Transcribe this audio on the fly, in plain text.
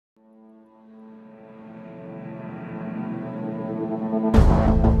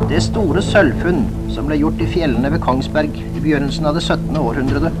Det store sølvfunn som ble gjort i fjellene ved Kongsberg i begynnelsen av det 17.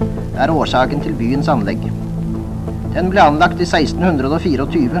 århundrede, årsaken til byens anlegg. Den ble anlagt i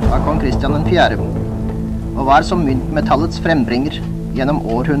 1624 av kong Kristian 4. Og var som myntmetallets frembringer gjennom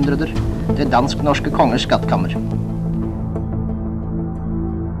århundreder det dansk-norske kongers skattkammer.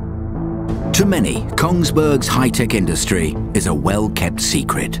 To many, Kongsberg's high-tech industry is a well-kept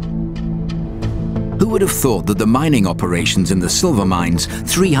secret. Who would have thought that the mining operations in the silver mines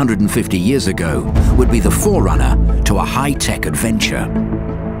 350 years ago would be the forerunner to a high-tech adventure?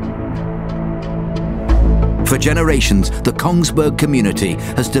 For generations, the Kongsberg community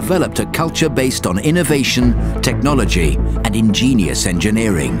has developed a culture based on innovation, technology, and ingenious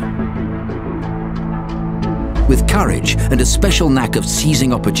engineering. With courage and a special knack of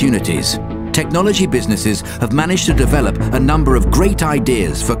seizing opportunities, technology businesses have managed to develop a number of great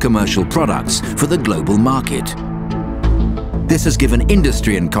ideas for commercial products for the global market. This has given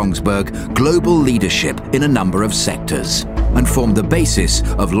industry in Kongsberg global leadership in a number of sectors and formed the basis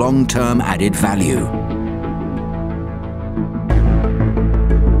of long-term added value.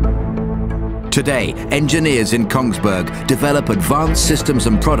 Today, engineers in Kongsberg develop advanced systems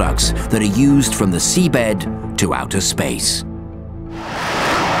and products that are used from the seabed to outer space.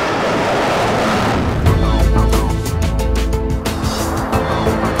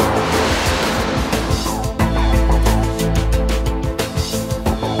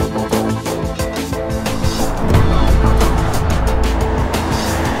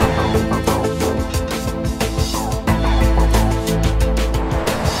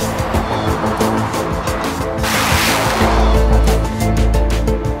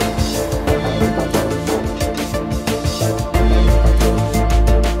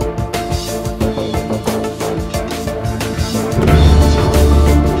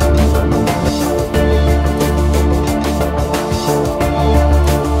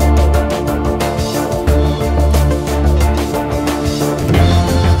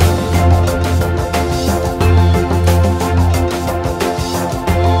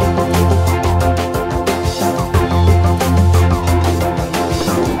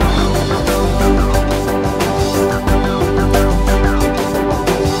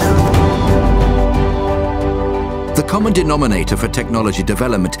 The common denominator for technology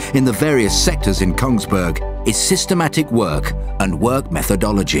development in the various sectors in Kongsberg is systematic work and work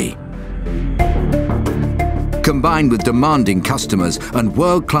methodology. Combined with demanding customers and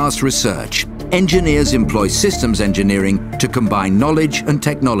world-class research, engineers employ systems engineering to combine knowledge and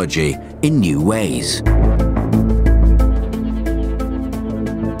technology in new ways.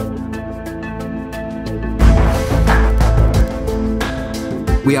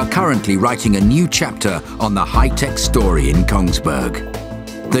 We are currently writing a new chapter on the high-tech story in Kongsberg.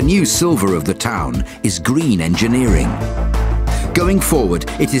 The new silver of the town is green engineering. Going forward,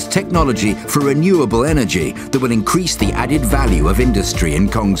 it is technology for renewable energy that will increase the added value of industry in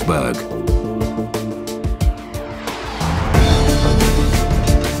Kongsberg.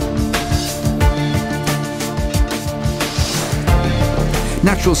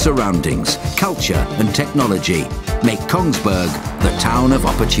 Natural surroundings, culture and technology make Kongsberg the town of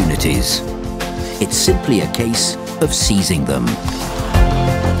opportunities. It's simply a case of seizing them.